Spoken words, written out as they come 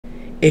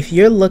If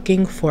you're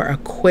looking for a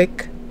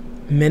quick,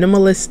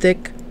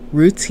 minimalistic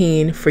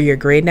routine for your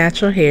gray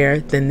natural hair,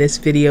 then this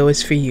video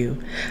is for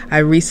you. I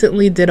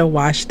recently did a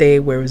wash day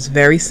where it was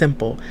very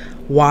simple.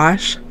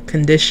 Wash,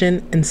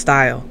 condition, and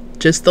style.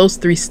 Just those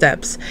 3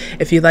 steps.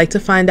 If you'd like to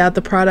find out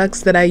the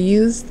products that I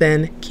use,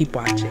 then keep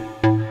watching.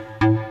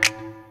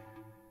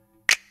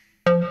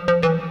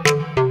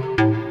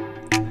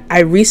 I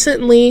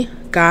recently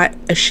got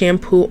a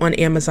shampoo on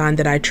Amazon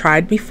that I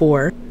tried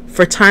before.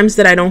 For times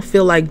that I don't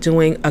feel like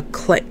doing a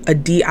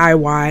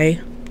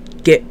DIY,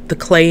 get the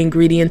clay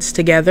ingredients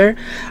together,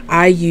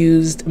 I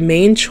used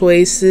Main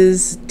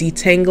Choice's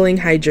Detangling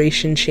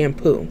Hydration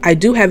Shampoo. I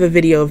do have a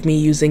video of me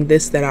using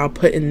this that I'll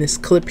put in this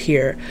clip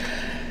here.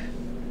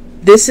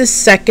 This is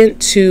second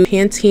to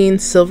Pantene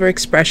Silver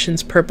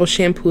Expressions purple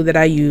shampoo that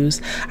I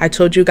use. I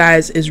told you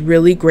guys is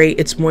really great.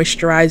 It's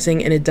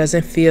moisturizing and it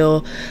doesn't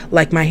feel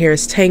like my hair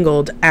is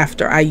tangled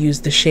after I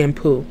use the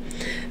shampoo.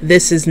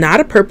 This is not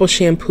a purple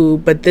shampoo,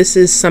 but this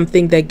is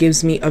something that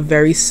gives me a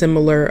very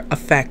similar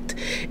effect.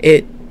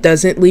 It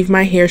doesn't leave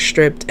my hair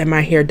stripped and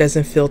my hair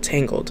doesn't feel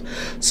tangled.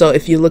 So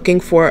if you're looking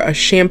for a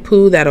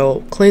shampoo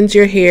that'll cleanse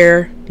your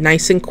hair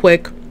nice and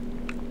quick,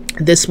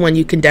 this one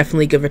you can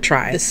definitely give a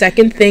try. The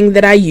second thing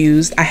that I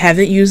used, I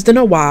haven't used in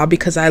a while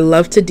because I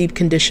love to deep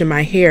condition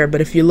my hair, but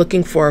if you're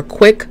looking for a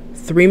quick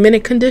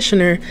 3-minute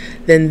conditioner,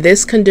 then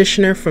this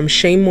conditioner from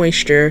Shea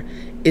Moisture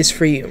is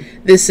for you.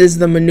 This is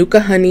the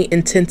Manuka Honey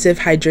Intensive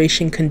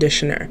Hydration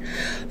Conditioner.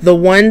 The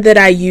one that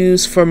I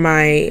use for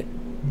my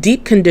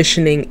deep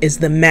conditioning is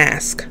the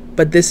mask,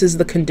 but this is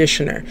the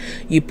conditioner.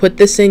 You put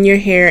this in your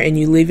hair and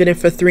you leave it in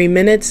for 3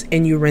 minutes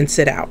and you rinse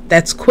it out.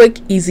 That's quick,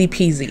 easy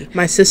peasy.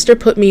 My sister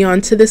put me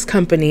onto this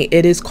company.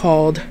 It is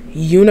called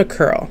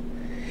Unicurl.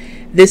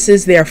 This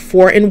is their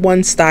 4-in-1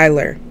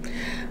 styler.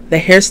 The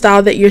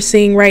hairstyle that you're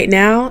seeing right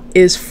now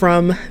is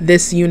from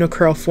this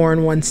Unicurl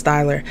 4-in-1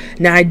 styler.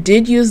 Now I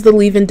did use the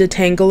leave-in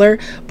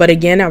detangler, but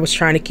again I was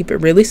trying to keep it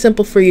really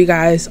simple for you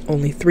guys.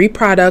 Only 3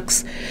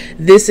 products.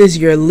 This is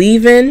your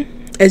leave-in,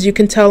 as you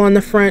can tell on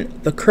the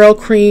front, the curl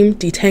cream,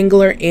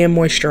 detangler, and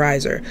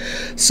moisturizer.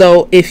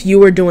 So if you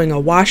were doing a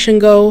wash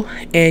and go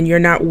and you're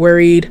not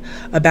worried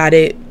about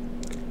it,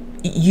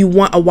 you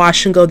want a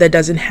wash and go that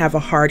doesn't have a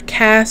hard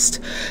cast,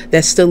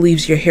 that still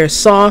leaves your hair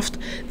soft,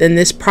 then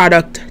this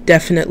product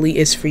definitely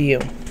is for you.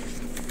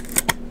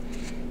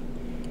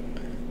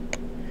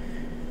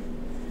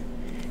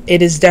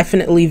 It is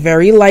definitely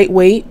very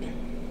lightweight.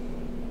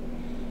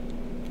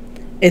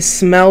 It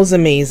smells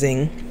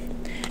amazing.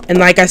 And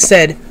like I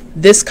said,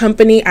 this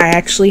company, I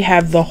actually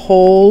have the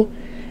whole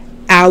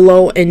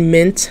aloe and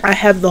mint. I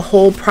have the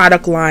whole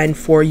product line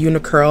for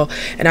Unicurl,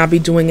 and I'll be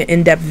doing an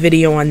in-depth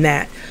video on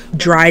that.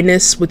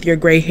 Dryness with your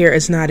gray hair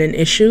is not an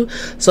issue,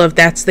 so if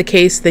that's the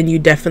case, then you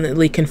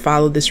definitely can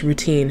follow this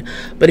routine.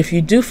 But if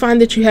you do find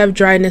that you have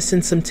dryness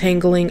and some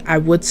tangling, I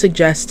would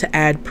suggest to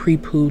add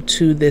Prepoo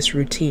to this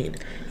routine.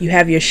 You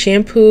have your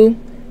shampoo,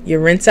 your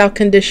rinse out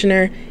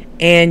conditioner,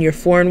 and your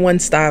 4-in-1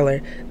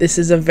 styler. This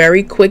is a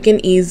very quick and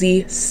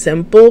easy,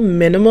 simple,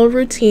 minimal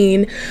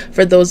routine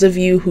for those of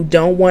you who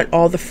don't want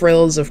all the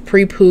frills of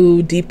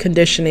Prepoo, deep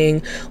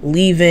conditioning,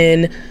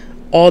 leave-in,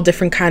 all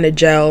different kind of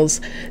gels.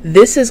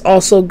 This is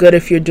also good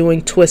if you're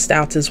doing twist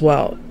outs as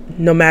well,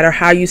 no matter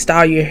how you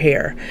style your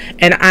hair.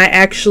 And I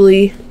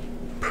actually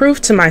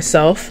proved to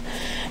myself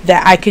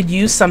that I could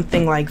use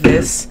something like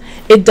this.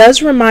 It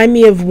does remind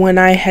me of when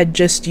I had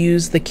just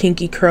used the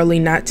Kinky Curly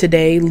Not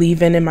Today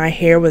leave-in in my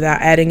hair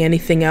without adding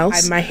anything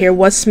else. My hair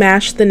was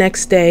smashed the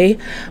next day,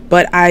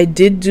 but I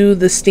did do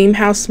the steam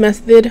house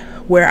method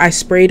where I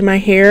sprayed my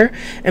hair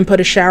and put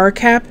a shower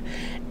cap,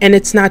 and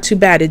it's not too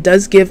bad. It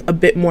does give a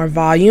bit more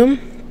volume.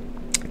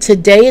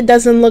 Today it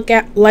doesn't look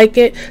like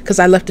it because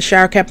I left the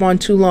shower cap on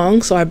too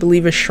long, so I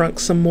believe it shrunk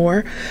some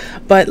more.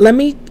 But let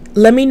me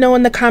know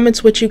in the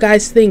comments what you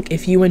guys think.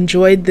 If you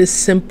enjoyed this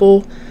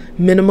simple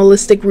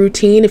minimalistic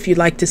routine, if you'd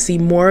like to see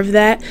more of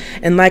that.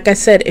 And like I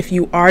said, if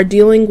you are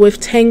dealing with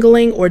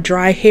tangling or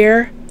dry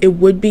hair, it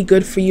would be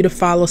good for you to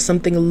follow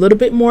something a little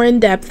bit more in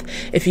depth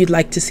if you'd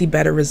like to see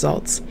better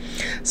results.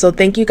 So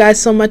thank you guys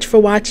so much for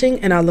watching,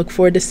 and I look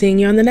forward to seeing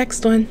you on the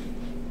next one.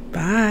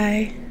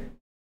 Bye.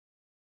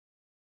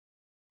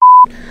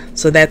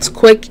 So that's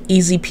quick,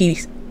 easy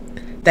peasy.